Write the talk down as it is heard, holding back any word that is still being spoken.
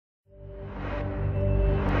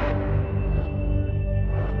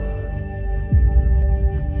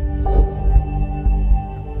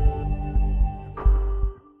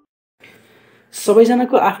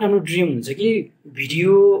सबैजनाको आफ्नो आफ्नो ड्रिम हुन्छ कि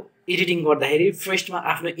भिडियो एडिटिङ गर्दाखेरि फर्स्टमा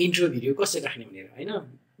आफ्नो इन्ट्रो भिडियो कसरी राख्ने भनेर हैन।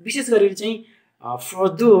 विशेष गरेर चाहिँ for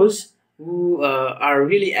those who are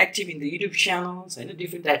really active in the YouTube channels हैन,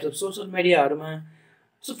 different types of social मिडियाहरूमा।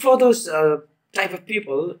 So for those type of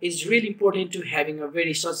people is really important to having a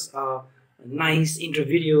very such nice intro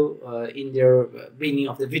video in their beginning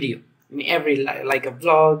of the video, in every like a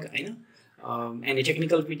vlog, any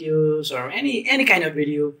technical videos or any kind of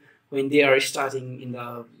video when they are starting in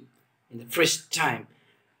the first time.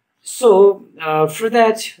 So for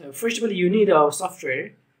that, first of all, you need a software,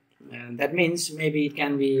 and that means maybe it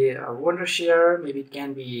can be Wondershare, maybe it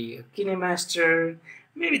can be KineMaster,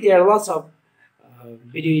 maybe there are lots of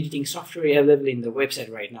video editing software available in the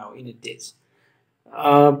website right now in it days.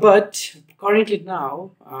 But currently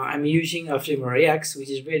now I'm using a FLIMORA X, which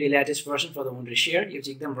is very latest version for the Wondershare. यो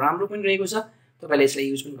चाहिँ एकदम राम्रो पनि रहेको छ, तपाईले यसलाई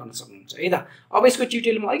use पनि गर्न सक्नुहुन्छ है त। अब यसको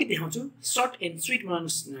ट्युटोरियल म अलिकति देखाउँछु, सर्ट एन्ड स्वीट बनाउन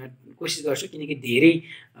कोसिस गर्छु, किनकि धेरै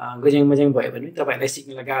गज्याङ मज्याङ भयो भने तपाईहरुलाई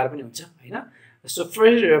सिक्नलाई गाह्रो पनि हुन्छ हैन। So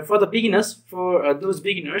for the beginners, for those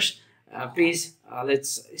beginners, please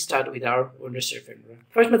let's start with our Wondershare FLIMORA.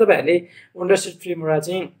 फर्स्टमा तपाईहरुले Wondershare FLIMORA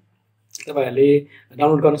चाहिँ तपाईहरुले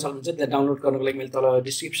डाउनलोड गर्न सक्नुहुन्छ। त्यहाँ डाउनलोड गर्नको लागि मैले तल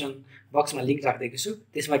डिस्क्रिप्सन बक्समा लिंक राखिदिएको छु,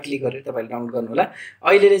 त्यसमा क्लिक गरेर तपाईहरुले डाउनलोड गर्नु होला।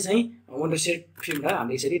 अहिले चाहिँ Wondershare FLIMORA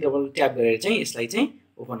हामीले यसरी डबल ट्याप गरेर चाहिँ यसलाई चाहिँ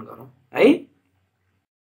ओपन गरौँ है।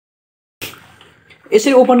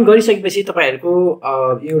 यसरी ओपन गरिसकेपछि तपाईहरुको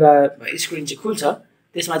एउटा स्क्रिन चाहिँ खुल्छ।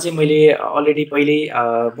 त्यसमा चाहिँ मैले अलरेडी पहिले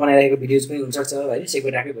बनाइरहेको भिडियोज पनि हुन सक्छ है, सेभ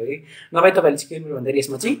गरिराखेको भयो। नभए तपाईहरुले चाहिँ के गर्नु भन्दाखेरि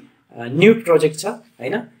यसमा चाहिँ न्यू प्रोजेक्ट छ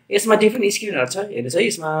हैन। यसमा डिफ्रेन्ट स्क्रिनहरु छ, हेर्नुस् है।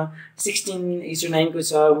 यसमा 16:9 को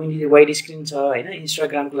छ, वाइड स्क्रिन छ हैन,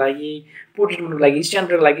 इन्स्टाग्रामको लागि, पोर्ट्रेट मोडको लागि,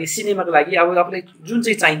 स्ट्यान्डर्डको लागि, सिनेमाको लागि। अब आफुलाई जुन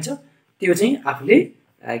चाहिँ चाहिन्छ त्यो चाहिँ आफुले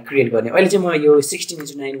क्रिएट गर्ने। अहिले चाहिँ म यो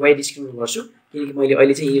 16:9 वाइड स्क्रिनको गर्छु, किनकि मैले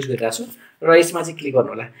अहिले चाहिँ युज गरिरहेको छु। र यसमा चाहिँ क्लिक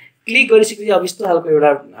गर्नु होला। क्लिक गरिसकेपछि अब यस्तो खालको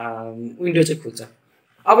एउटा विन्डो चाहिँ खुल्छ।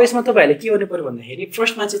 अब यसमा तपाईहरुले के गर्नु पर्यो भन्दाखेरि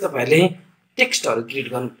फर्स्टमा चाहिँ तपाईहरुले टेक्स्टहरु क्रिएट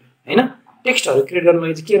गर्नु हैन। टेक्स्टहरु क्रिएट गर्नको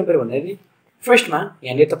लागि चाहिँ के गर्नु पर्यो भन्दाखेरि फर्स्टमा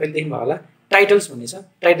यहाँनिर तपाईले देख्नु होला टाइटल्स भन्ने छ,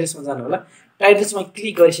 टाइटल्समा जानु होला। टाइटल्समा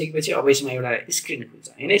क्लिक गरिसकेपछि अब यसमा एउटा स्क्रिन खुल्छ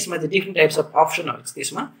हैन। यसमा चाहिँ डिफ्रेन्ट टाइप्स अफ अप्सनहरु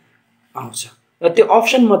त्यसमा आउँछ, र त्यो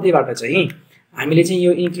अप्सन मध्येबाट चाहिँ हामीले चाहिँ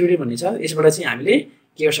यो इन्क्लुडेड भन्ने छ, यसबाट चाहिँ हामीले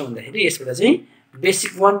के गर्छौं भन्दाखेरि यसबाट चाहिँ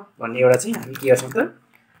बेसिक 1 भन्ने एउटा चाहिँ हामी के गर्छौं त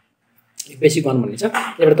बेसिक 1 भन्ने छ।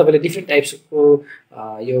 यसबाट तपाईले डिफ्रेन्ट टाइप्सको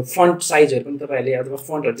यो फन्ट साइजहरु पनि तपाईहरुले अथवा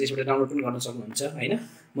फन्टहरु चाहिँ यसबाट डाउनलोड पनि गर्न सक्नुहुन्छ हैन।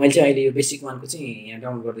 मैले चाहिँ अहिले यो बेसिक 1 को चाहिँ यहाँ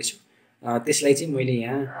डाउनलोड गर्दै छु। त्यसलाई चाहिँ मैले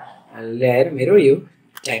यहाँ ल्याएर मेरो यो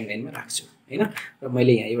टाइमलाइनमा राख्छु हैन। र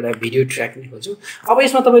मैले यहाँ एउटा भिडियो ट्र्याक पनि खोल्छु। अब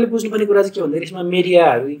यसमा तपाईले बुझ्नुपर्ने कुरा चाहिँ के भन्दाखेरि यसमा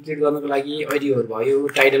मिडियाहरु इन्क्लुड गर्नको लागि अडियोहरु भयो,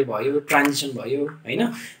 टाइटल भयो, ट्रान्जिसन भयो हैन।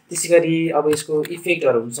 त्यसैगरी अब यसको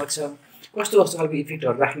इफेक्टहरु हुन सक्छ, कस्तो कस्तो खालको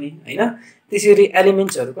इफेक्टहरु राख्ने हैन। त्यसैगरी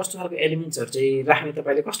एलिमेन्ट्सहरु, कस्तो खालको एलिमेन्ट्सहरु चाहिँ राख्ने,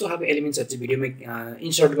 तपाईले कस्तो खालको एलिमेन्ट्सहरु चाहिँ भिडियोमा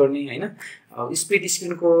इन्सर्ट गर्ने हैन। स्प्लिट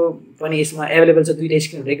स्क्रिनको पनि यसमा अवेलेबल छ, दुईटा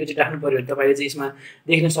स्क्रिन रहेको चाहिँ राख्नु पर्यो भने तपाईले चाहिँ यसमा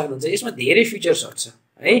देख्न सक्नुहुन्छ। यसमा धेरै फिचर्सहरु छ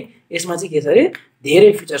है। यसमा चाहिँ के छ रे,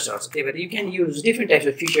 धेरै फिचर्सहरु छ। त्यही भएर you can use different types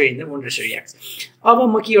of feature in the Wondershare X। अब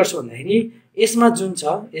म के गर्छु भन्दाखेरि यसमा जुन छ,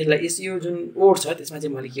 यसलाई यो जुन ओड छ त्यसमा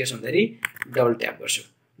चाहिँ मैले के गर्छु भन्दाखेरि डबल ट्याप गर्छु।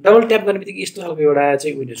 डबल ट्याप गर्नेबित्तिकै यस्तो खालको एउटा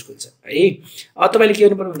चाहिँ विन्डोज खुल्छ है। अब तपाईले के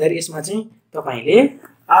गर्नु पर्यो भन्दाखेरि यसमा चाहिँ तपाईले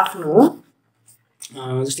आफ्नो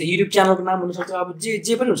जस्तै युट्युब च्यानलको नाम हुन सक्छ, अब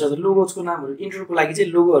जे पनि हुन्छ, लोगोजको नामहरु, इन्ट्रोको लागि चाहिँ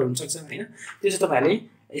लोगोहरु हुन सक्छ हैन। त्यो चाहिँ तपाईहरुले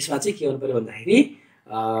यसमा चाहिँ के गर्नु पर्यो भन्दाखेरि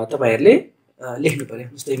तपाईहरुले लेख्नु पर्यो।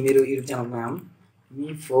 जस्तै मेरो युट्युब च्यानलको नाम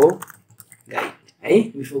मिफो गाइड है,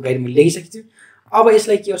 मिफो गाइड मैले लेखिसकेको छु। अब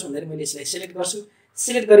यसलाई के गर्छु भन्दाखेरि मैले यसलाई सिलेक्ट गर्छु।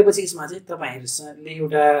 सिलेक्ट गरेपछि यसमा चाहिँ तपाईहरुले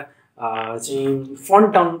एउटा चाहिँ फन्ट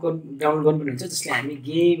डाउनलोड गर्नुपर्ने हुन्छ, जसले हामी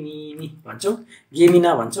गेमिनी भन्छौं,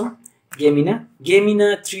 गेमिना भन्छौं, गेमिना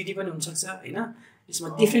 3D पनि हुन सक्छ हैन। यसमा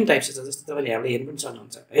डिफ्रेन्ट टाइप्स छ, जस्तो तपाईले यहाँबाट हेर्न पनि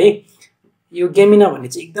सक्नुहुन्छ है। यो गेमिना भन्ने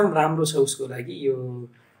चाहिँ एकदम राम्रो छ उसको लागि, यो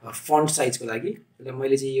फन्ट साइजको लागि। र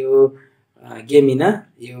मैले चाहिँ यो गेमिना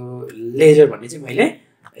यो लेजर भन्ने चाहिँ मैले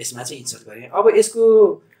यसमा चाहिँ इन्सर्ट गरे। अब यसको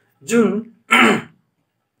जुन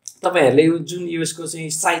तपाईहरुले यो जुन यसको चाहिँ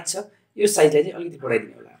साइज छ, यो साइजलाई चाहिँ अलिकति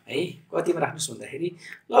बढाइदिनु होला है। कतिमा राख्नुस् भन्दाखेरि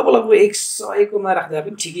लगभग 100 को मा राख्दा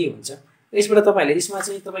पनि ठिकै हुन्छ। यसबाट तपाईहरुले यसमा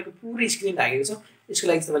चाहिँ तपाईको पुरै स्क्रिन ढाकेको छ, यसको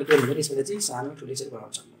लागि तपाईले के गर्नुहुन्छ, यसबाट चाहिँ सानो ठुलो चाहिँ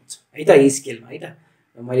बनाउन सक्नुहुन्छ है त, यो स्केलमा है त।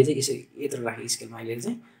 र मैले चाहिँ यसरी यत्रो राखे स्केलमा अहिले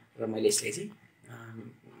चाहिँ, र मैले यसलाई चाहिँ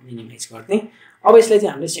मिनिमाइज गर्दै। अब यसलाई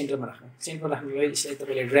चाहिँ हामीले सेन्टरमा राख्नु। सेन्टरमा राख्नुको लागि यसलाई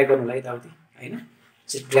तपाईले ड्र्याग गर्नु होला यताउति हैन।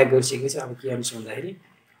 यसरी ड्र्याग गरिसकेपछि अब के गर्नुस् भन्दाखेरि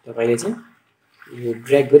तपाईले चाहिँ यो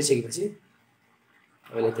ड्र्याग गरिसकेपछि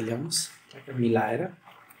तपाईले त ल्याउनुस् ठ्याक्क मिलाएर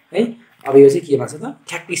है। अब यो चाहिँ केमा छ त,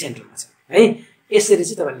 ठ्याक्कै सेन्टरमा छ है। यसरी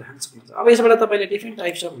चाहिँ तपाईले राख्न सक्नुहुन्छ। अब यसबाट तपाईले डिफ्रेन्ट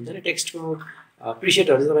टाइप्स अफ हुन्छ नि टेक्स्टको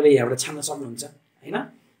प्रिसेटहरु चाहिँ तपाईले यहाँबाट छान्न सक्नुहुन्छ हैन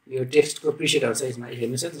यो टेक्स्टको प्रिसेटहरु छ यसमा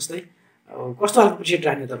हेर्नुस् जस्तै अब कस्तो खालको प्रिसेट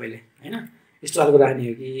राख्ने तपाईले हैन यस्तो खालको राख्ने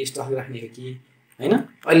हो कि यस्तो खालको राख्ने हो कि हैन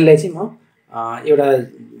अहिलेलाई चाहिँ म एउटा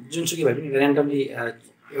जुनसुकै भए पनि र्यान्डमली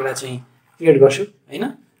एउटा चाहिँ क्रिएट गर्छु हैन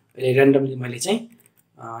अहिले र्यान्डमली मैले चाहिँ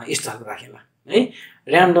यस्तो खालको राखेँ ल है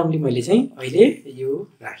र्यान्डमली मैले चाहिँ अहिले यो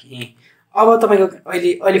राखेँ अब तपाईको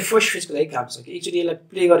अहिले फर्स्ट फेजको लागि काम छ कि एकचोटी यसलाई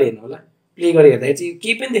प्ले गरेर हेर्नु होला प्ले गरेर हेर्दा चाहिँ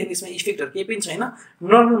केही पनि देख्दैन यसमा इफेक्टहरु केही पनि छैन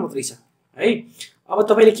नर्मल मात्रै छ है अब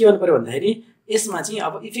तपाईले के गर्नु पर्यो भन्दाखेरि यसमा चाहिँ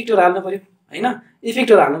अब इफेक्टहरु हाल्नु पर्यो हैन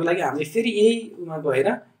इफेक्टहरु हाल्नको लागि हामीले फेरि यही उमा गएर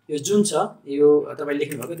यो जुन छ यो तपाईले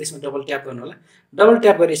लेख्नु भएको त्यसमा डबल ट्याप गर्नु होला डबल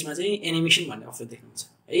ट्याप गरेर यसमा चाहिँ एनिमेसन भन्ने अप्सन देख्नुहुन्छ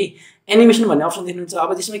है एनिमेसन भन्ने अप्सन देख्नुहुन्छ अब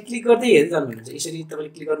त्यसमा क्लिक गर्दै हेर्दै जानुहुन्छ यसरी तपाईले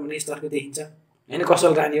क्लिक गर्नु भने यस्तो खालको देखिन्छ हैन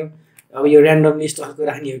कस्तो राख्ने हो अब यो र्यान्डमली यस्तो खालको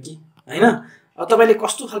राख्ने हो कि हैन अब तपाईले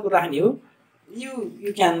कस्तो खालको राख्ने हो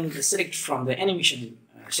you can select from the animation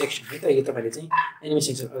section है त यो तपाईले चाहिँ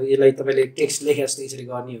एनिमेसन सेक्सन अब यसलाई तपाईले टेक्स्ट लेखे जस्तो यसरी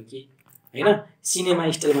गर्ने हो कि हैन सिनेमा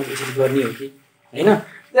स्टाइलमा यसरी गर्ने हो कि हैन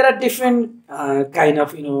there are different kind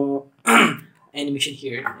of animation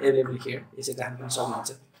here available here यसरी राख्न पनि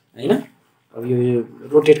सक्नुहुन्छ हैन अब यो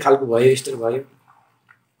रोटेट खालको भयो यस्तो भयो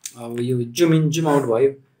अब यो जुम इन जुम आउट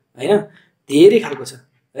भयो हैन धेरै खालको छ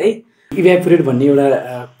है इभ्यापोरेट भन्ने एउटा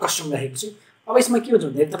कस्टम राखेको छु अब यसमा के हुन्छ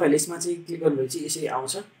भन्दाखेरि तपाईले यसमा चाहिँ क्लिक गर्नुभएपछि यसरी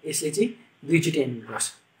आउँछ यसले चाहिँ दुईचोटी एनिमेट गर्छ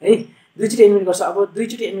है दुईचोटी एनिमेट गर्छ अब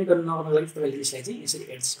दुईचोटी एनिमेट गर्न नगर्नको लागि तपाईले यसलाई चाहिँ यसरी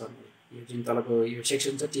एडजस्ट गर्नु यो जुन तलको यो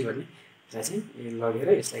सेक्सन छ टी भन्ने यसलाई चाहिँ लगेर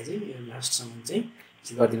यसलाई चाहिँ यो लास्टसम्म चाहिँ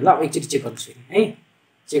यसरी गरिदिनु ल अब एकचोटी चेक गर्नुस् फेरि है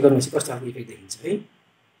चेक गर्नुपछि कस्तो खालको इफेक्ट देखिन्छ है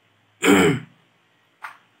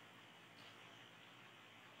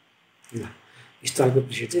ल यस्तो खालको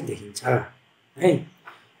प्रिसेट चाहिँ देखिन्छ है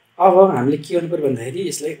अब हामीले के गर्नु पर्यो भन्दाखेरि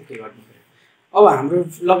यसलाई ओके गर्नु पर्यो अब हाम्रो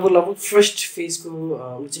लगभग फर्स्ट फेजको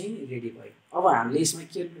उ चाहिँ रेडी भयो अब हामीले यसमा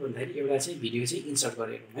के गर्नु भन्दाखेरि एउटा चाहिँ भिडियो चाहिँ इन्सर्ट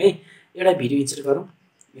गरेर है एउटा भिडियो इन्सर्ट गरौँ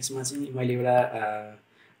यसमा चाहिँ मैले एउटा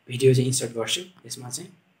भिडियो चाहिँ इन्सर्ट गर्छु यसमा चाहिँ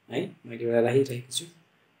है मैले एउटा राखिरहेको छु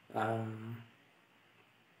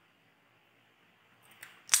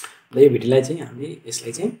ल यो भिडियोलाई चाहिँ हामीले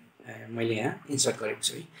यसलाई चाहिँ मैले यहाँ इन्सर्ट गरेको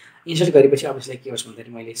छु है इन्सर्ट गरेपछि अब यसलाई के होस्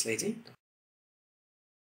भन्दाखेरि मैले यसलाई चाहिँ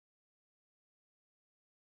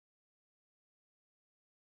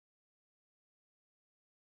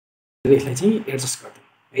यसलाई चाहिँ एडजस्ट गर्दिउँ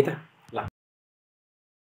है त ल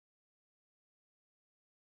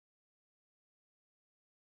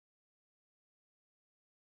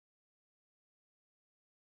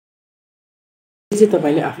चाहिँ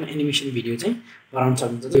तपाईले आफ्नो एनिमेसन भिडियो चाहिँ बनाउन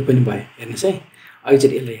सक्नुहुन्छ जे पनि भयो हेर्नुस् है अहिले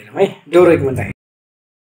चाहिँ यसलाई हेरौँ है डोरेको मन राखेँ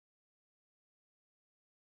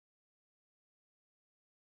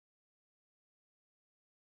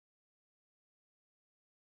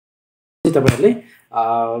तपाईहरुले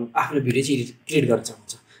आफ्नो भिडियो चाहिँ क्रिएट गर्न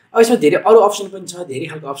सक्नुहुन्छ अब यसमा धेरै अरु अप्सन पनि छ धेरै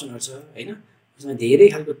खालको अप्सनहरु छ हैन यसमा धेरै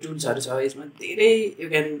खालको टुल्सहरु छ यसमा धेरै you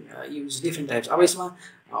can use different types अब यसमा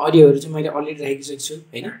अडियोहरु चाहिँ मैले अलरेडी राखिसकेको छु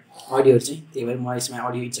हैन अडियोहरु चाहिँ त्यही भएर म यसमा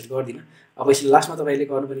अडियो इन्सर्ट गर्दिन अब यसले लास्टमा तपाईले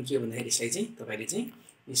गर्नुपर्ने के हो भन्दाखेरि यसलाई चाहिँ तपाईले चाहिँ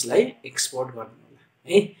यसलाई एक्सपोर्ट गर्नु होला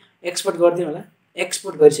है एक्सपोर्ट गर्दिनु होला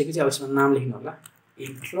एक्सपोर्ट गरिसकेपछि अब यसमा नाम लेख्नु होला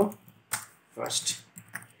इन्ट्रो फर्स्ट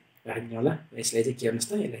राख्दिनु होला यसलाई चाहिँ के गर्नुस्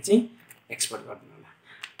त यसलाई चाहिँ एक्सपोर्ट गर्नु होला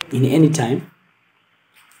इन एनी टाइम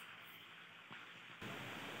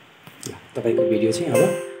तपाईको भिडियो चाहिँ अब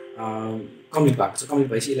कम्प्लिट भएको छ कम्प्लिट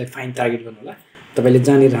भएपछि यसलाई फाइन टार्गेट गर्नु होला तपाईले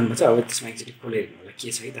जानेर रहनु छ अब त्यसमा एकचोटी खोलेर हेर्नु होला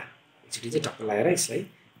के छ है त एकचोटी चाहिँ टक्क लगाएर यसलाई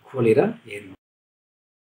खोलेर हेर्नु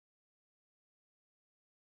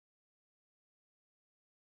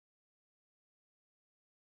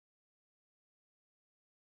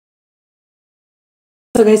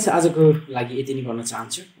त गाइस आजको लागि यति नै गर्न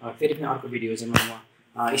चाहन्छु फेरि पनि अर्को भिडियो चाहिँ म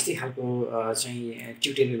यस्तै खालको चाहिँ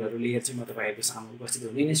ट्युटोरियलहरु लिएर चाहिँ म तपाईहरुको सामु उपस्थित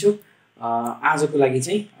हुने नै छु आजको लागि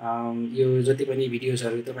चाहिँ यो जति पनि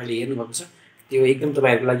भिडियोजहरु तपाईले हेर्नु भएको छ त्यो एकदम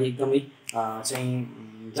तपाईहरुको लागि एकदमै चाहिँ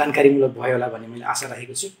जानकारीमूलक भयो होला भन्ने मैले आशा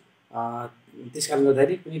राखेको छु त्यसकारण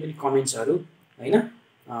गर्दाखेरि कुनै पनि कमेन्ट्सहरु हैन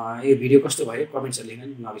यो भिडियो कस्तो भयो कमेन्ट्सहरु लेख्न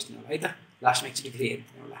नबिर्सनु होला है त लास्टमा एकचोटी फेरि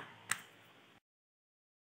हेर्नु होला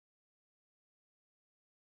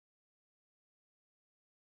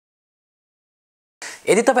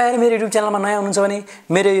यदि तपाईहरु मेरो YouTube च्यानलमा नयाँ हुनुहुन्छ भने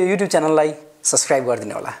मेरो यो YouTube च्यानललाई सब्स्क्राइब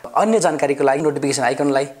गरिदिनु होला अन्य जानकारीको लागि नोटिफिकेसन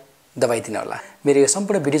आइकनलाई दबाइदिनु होला मेरो यो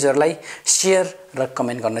सम्पूर्ण भिडियोजहरुलाई शेयर र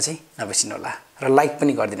कमेन्ट गर्न चाहिँ नबिर्सनु होला र लाइक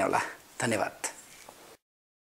पनि गरिदिनु होला धन्यवाद